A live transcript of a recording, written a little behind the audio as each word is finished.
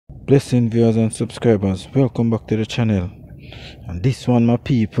Blessing viewers and subscribers, welcome back to the channel. And this one, my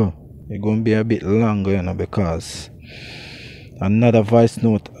people, it's going to be a bit longer, because another voice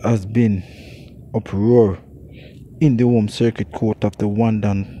note has been uproar in the home circuit court of the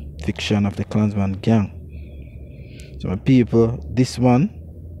one-down fiction of the Klansman gang. So my people, this one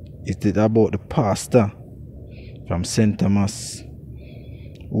is about the pastor from St. Thomas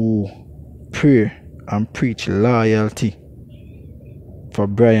who pray and preach loyalty for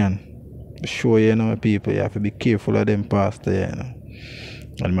Brian. Show you, people, you have to be careful of them pastor,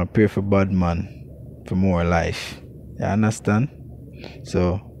 And I pray for bad man for more life. You understand?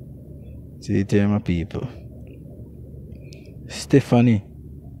 So see it here, my people. Stephanie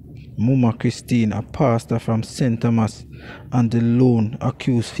Mama Christine, a pastor from St. Thomas and the lone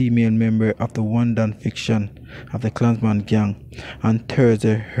accused female member of the one-down fiction of the Klansman gang, on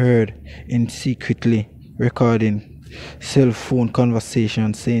Thursday heard in secretly recording cell phone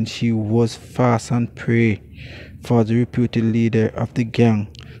conversation saying she was fast and pray for the reputed leader of the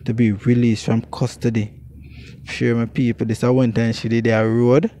gang to be released from custody. Sure, my people, this is one time she did a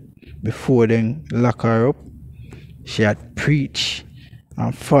road before then lock her up. She had preached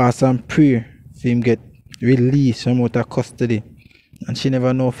and fast and pray for him get released from out of custody, and she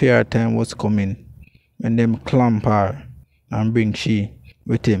never know if her time was coming when them clamp her and bring she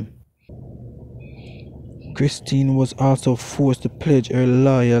with him. Christine was also forced to pledge her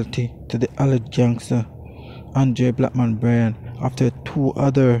loyalty to the alleged gangster Andre Blackman Brian after two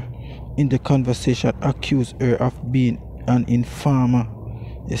others in the conversation accused her of being an informer.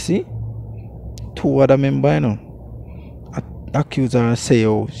 You see, two other members, accuse her and say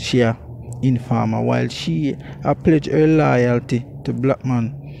she a informer, while she pledged her loyalty to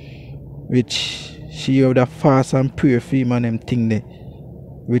Blackman, which she have the fast and pray for him and them thing there,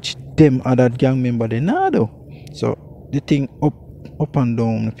 which them other gang member they nah do. So the thing up and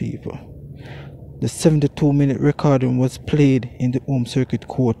down, people. The 72-minute recording was played in the home circuit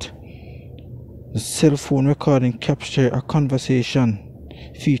court. The cell phone recording captured a conversation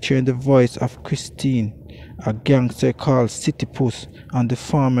featuring the voice of Christine, a gangster called City Puss, and the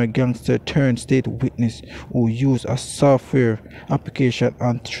former gangster turned state witness who used a software application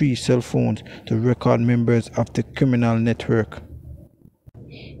on 3 cell phones to record members of the criminal network.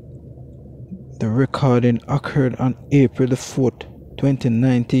 The recording occurred on April the 4th,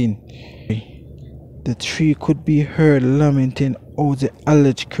 2019. The 3 could be heard lamenting how the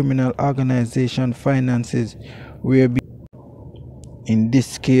alleged criminal organization finances were being. In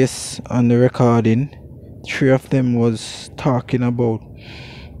this case, on the recording, 3 of them was talking about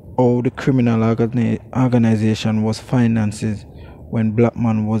how the criminal organization was financed when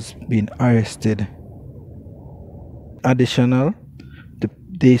Blackman was being arrested. Additional,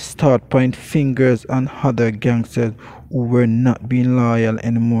 they start pointing fingers on other gangsters who were not being loyal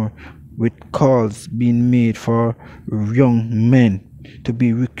anymore, with calls being made for young men to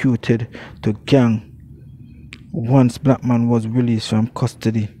be recruited to gang once Blackman was released from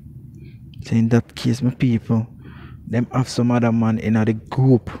custody. So in that case, my people, them have some other man in the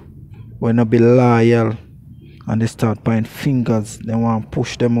group will not be loyal, and they start pointing fingers. They want to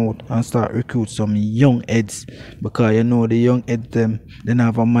push them out and start recruit some young heads, because the young heads them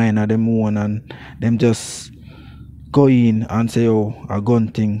have a mind of them own, and them just go in and say, a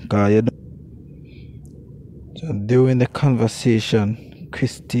gun thing, cause So during the conversation,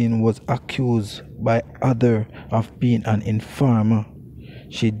 Christine was accused by others of being an informer.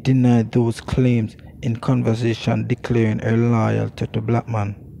 She denied those claims in conversation, declaring her loyalty to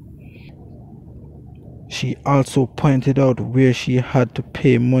Blackman. She also pointed out where she had to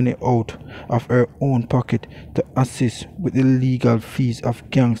pay money out of her own pocket to assist with the legal fees of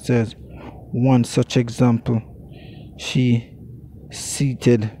gangsters. One such example she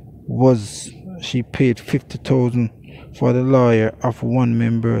cited was she paid $50,000 for the lawyer of one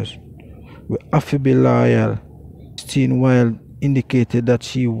member. We have to be loyal. Christine Wild indicated that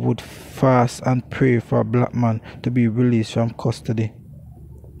she would fast and pray for Blackman to be released from custody.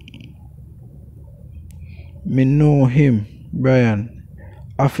 Me know him, Brian.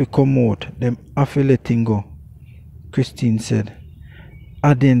 Have to come out, them have to let him go, Christine said,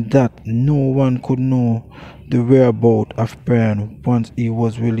 adding that no one could know the whereabouts of Brian once he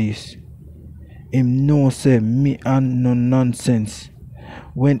was released. Him no say me and no nonsense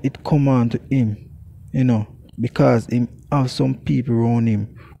when it come on to him, because him have some people around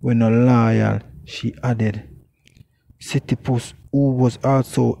him when not loyal, she added. City Post, who was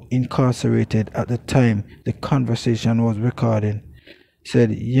also incarcerated at the time the conversation was recorded,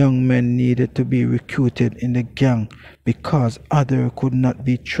 said young men needed to be recruited in the gang because others could not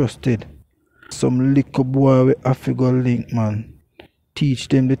be trusted. Some little boy with a figure link, man. Teach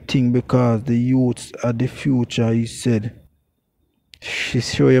them the thing because the youths are the future, he said. She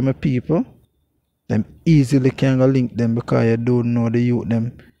show you my people. Them easily can go link them because you don't know the youth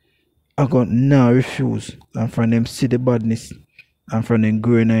them. I got now refuse. And from them see the badness. And from them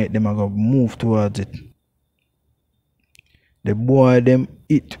growing it, them I got move towards it. The boy them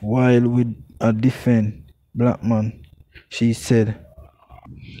eat while with a defend black man. She said,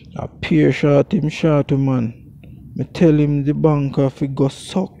 a peer shot him man. Me tell him the banker fi go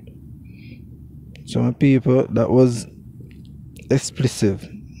suck. So my people, that was explicit.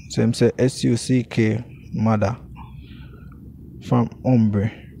 So him say SUCK mother from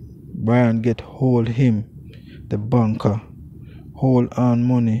Umbre. Brian get hold him, the banker, hold on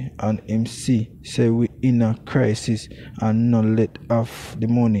money and him say we in a crisis and not let off the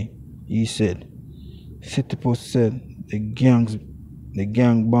money, he said. City Post said the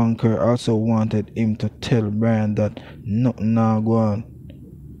gang banker also wanted him to tell Brian that nothing now go on.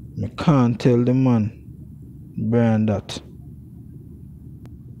 I can't tell the man Brian that.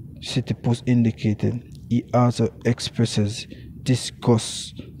 City Post indicated he also expresses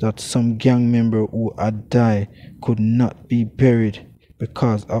disgust that some gang member who had died could not be buried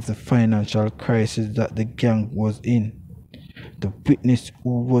because of the financial crisis that the gang was in. The witness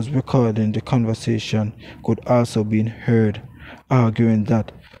who was recording the conversation could also be heard arguing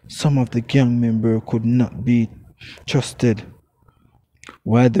that some of the gang members could not be trusted.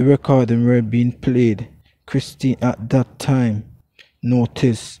 While the recording were being played, Christine at that time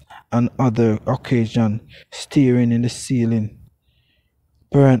noticed on other occasion staring in the ceiling.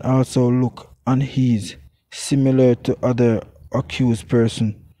 Brian also looked uneasy, similar to other accused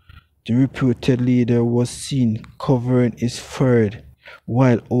person. The reputed leader was seen covering his forehead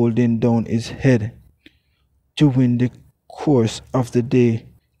while holding down his head. During the course of the day,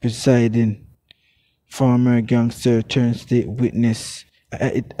 presiding former gangster turned state witness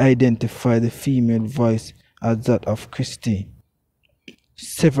identified the female voice as that of Christie.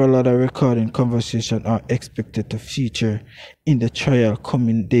 Several other recording conversations are expected to feature in the trial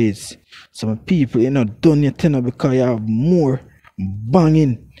coming days. Some people done yet because you have more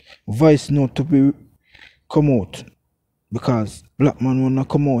banging voice note to be come out because BLACKMAN wanna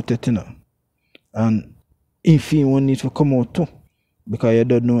come out yet and if he want need to come out too because you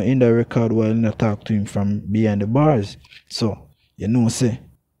don't know in the record while you talk to him from behind the bars. So say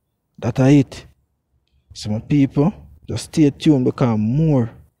that I it. Some people just stay tuned because more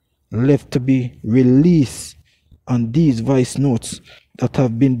left to be released on these voice notes that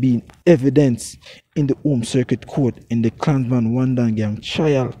have been being evidenced in the Home Circuit Court in the Klansman Wandan Gang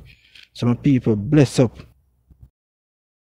trial. Some people bless up.